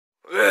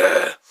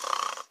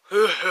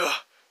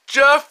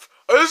Jeff,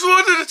 I just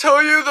wanted to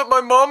tell you that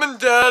my mom and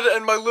dad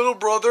and my little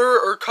brother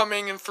are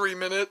coming in 3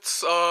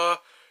 minutes.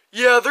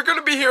 Yeah, they're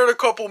gonna be here in a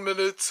couple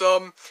minutes.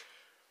 I'm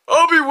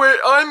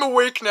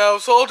awake now,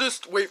 so I'll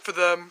just wait for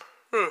them.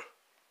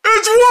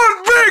 It's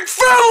one big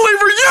family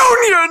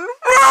reunion!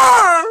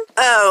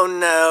 Oh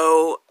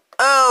no.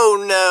 Oh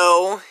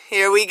no.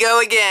 Here we go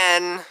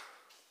again.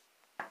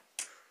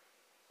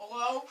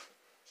 Hello?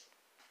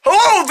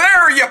 Hello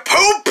there, you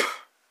poop!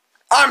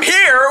 I'm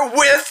here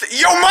with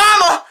yo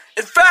mama!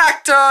 In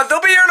fact,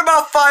 they'll be here in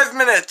about 5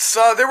 minutes.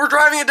 They were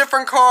driving a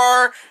different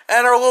car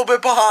and are a little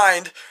bit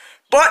behind.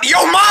 But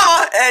yo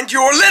mama and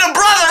your little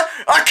brother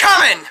are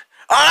coming,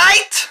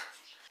 alright?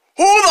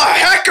 Who the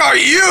heck are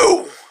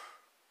you?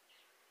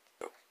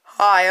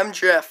 Hi, I'm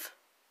Jeff.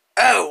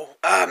 Oh,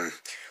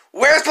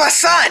 where's my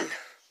son?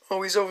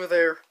 Oh, he's over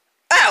there.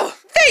 Oh,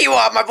 there you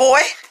are, my boy.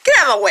 Get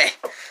out of my way.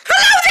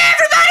 Hello there,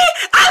 everybody!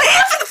 I'm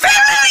here for the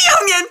family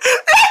reunion!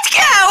 Let's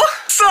go!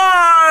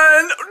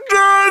 Son!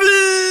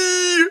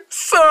 Daddy!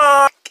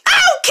 Son!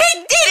 Oh,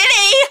 King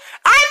Diddity!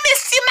 I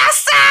miss you, my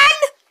son!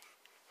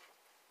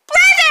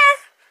 Brother!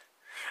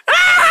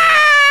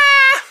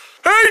 Ah!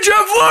 Hey,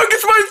 Jeff, look!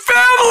 It's my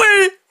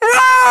family!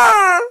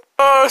 Ah!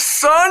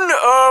 Son,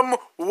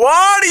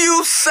 why do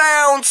you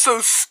sound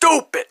so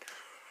stupid?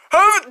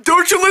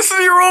 Don't you listen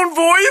to your own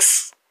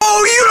voice?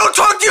 Oh, you don't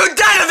talk to your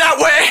dad that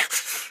way!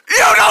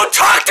 You don't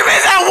talk to me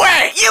that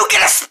way! You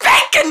get a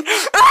spanking!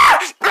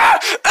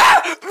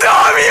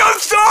 Mommy, I'm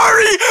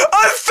sorry!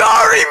 I'm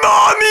sorry,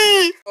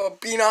 Mommy!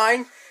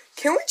 B9,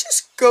 can we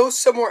just go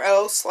somewhere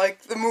else,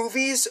 like the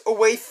movies,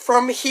 away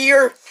from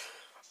here?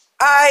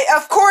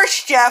 Of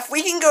course, Jeff,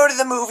 we can go to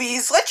the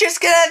movies. Let's just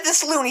get out of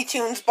this Looney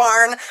Tunes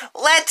barn.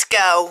 Let's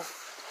go.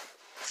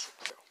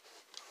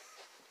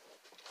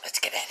 Let's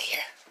get out of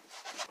here.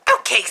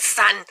 Okay,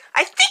 son,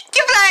 I think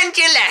you've learned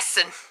your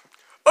lesson.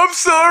 I'm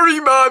sorry,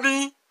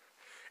 Mommy.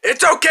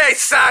 It's okay,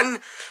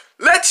 son.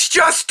 Let's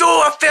just do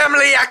a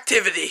family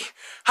activity.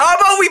 How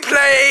about we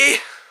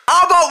play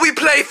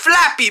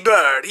Flappy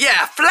Bird?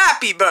 Yeah,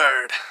 Flappy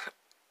Bird.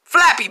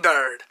 Flappy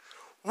Bird.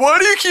 Why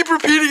do you keep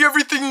repeating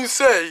everything you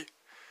say?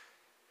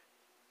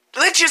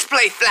 Let's just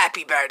play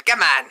Flappy Bird.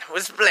 Come on,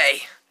 let's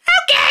play.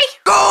 Okay.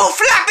 Go,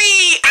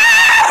 Flappy!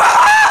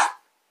 Ah!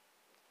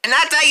 And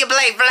that's how you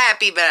play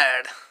Flappy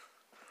Bird.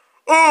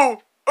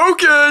 Oh,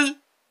 okay.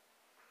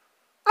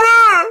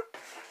 Ah!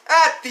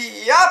 At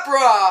the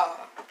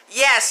opera!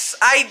 Yes,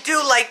 I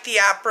do like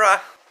the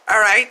opera.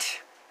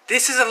 Alright,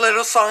 this is a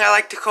little song I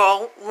like to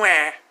call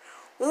Wah.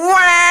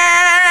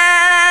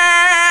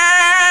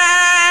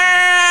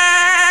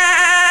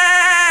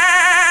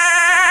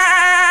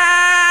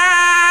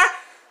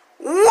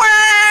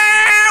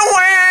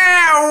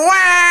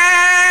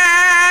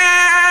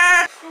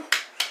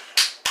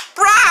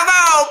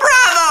 Bravo!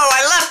 Bravo!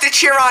 I love to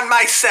cheer on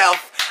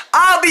myself.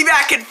 I'll be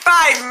back in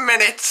 5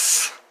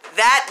 minutes.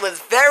 That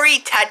was very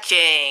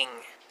touching.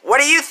 What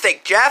do you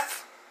think,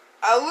 Jeff?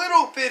 A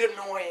little bit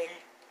annoying.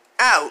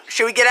 Oh,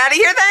 should we get out of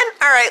here then?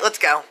 Alright, let's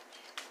go.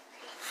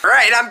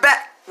 Alright, I'm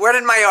back. Where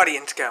did my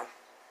audience go?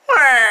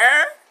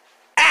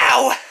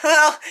 Ow!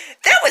 Well,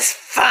 that was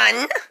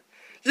fun.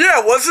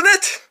 Yeah, wasn't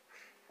it?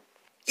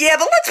 Yeah,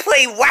 but let's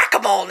play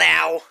Whack-A-Mole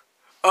now.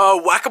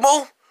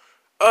 Whack-A-Mole?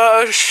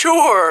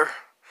 Sure.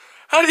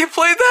 How do you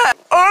play that?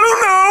 I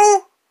don't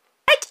know.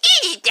 It's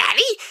easy,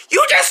 Daddy.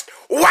 You just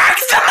whack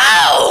the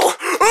mole!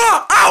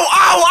 Ow, ow,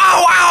 ow,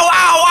 ow, ow,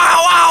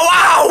 ow, ow,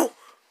 ow!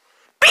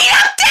 Beat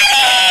up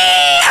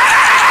Daddy!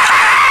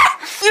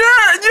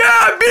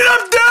 Yeah, beat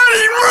up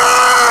Daddy!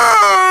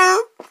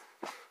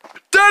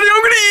 Daddy,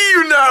 I'm gonna eat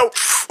you now!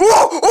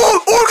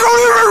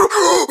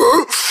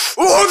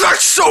 Oh,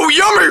 that's so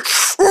yummy!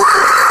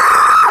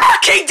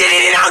 King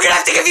Diddity, I'm gonna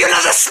have to give you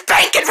another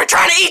spanking for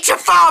trying to eat your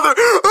father!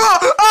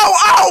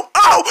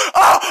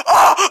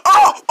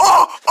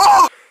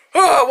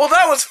 Well,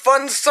 that was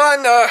fun,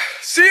 son.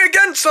 See you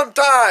again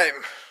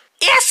sometime.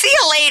 Yeah, see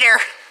you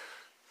later.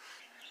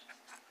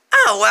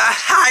 Oh,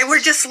 hi, we're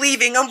just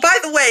leaving. By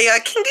the way,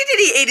 King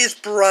Diddity ate his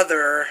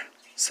brother,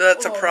 so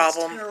that's a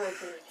problem. That's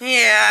terrible.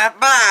 Yeah,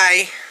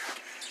 bye.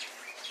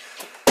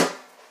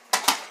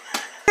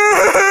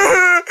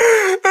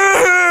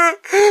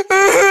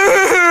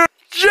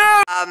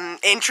 Jeff!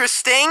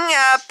 Interesting.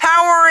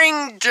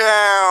 Powering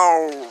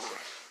down.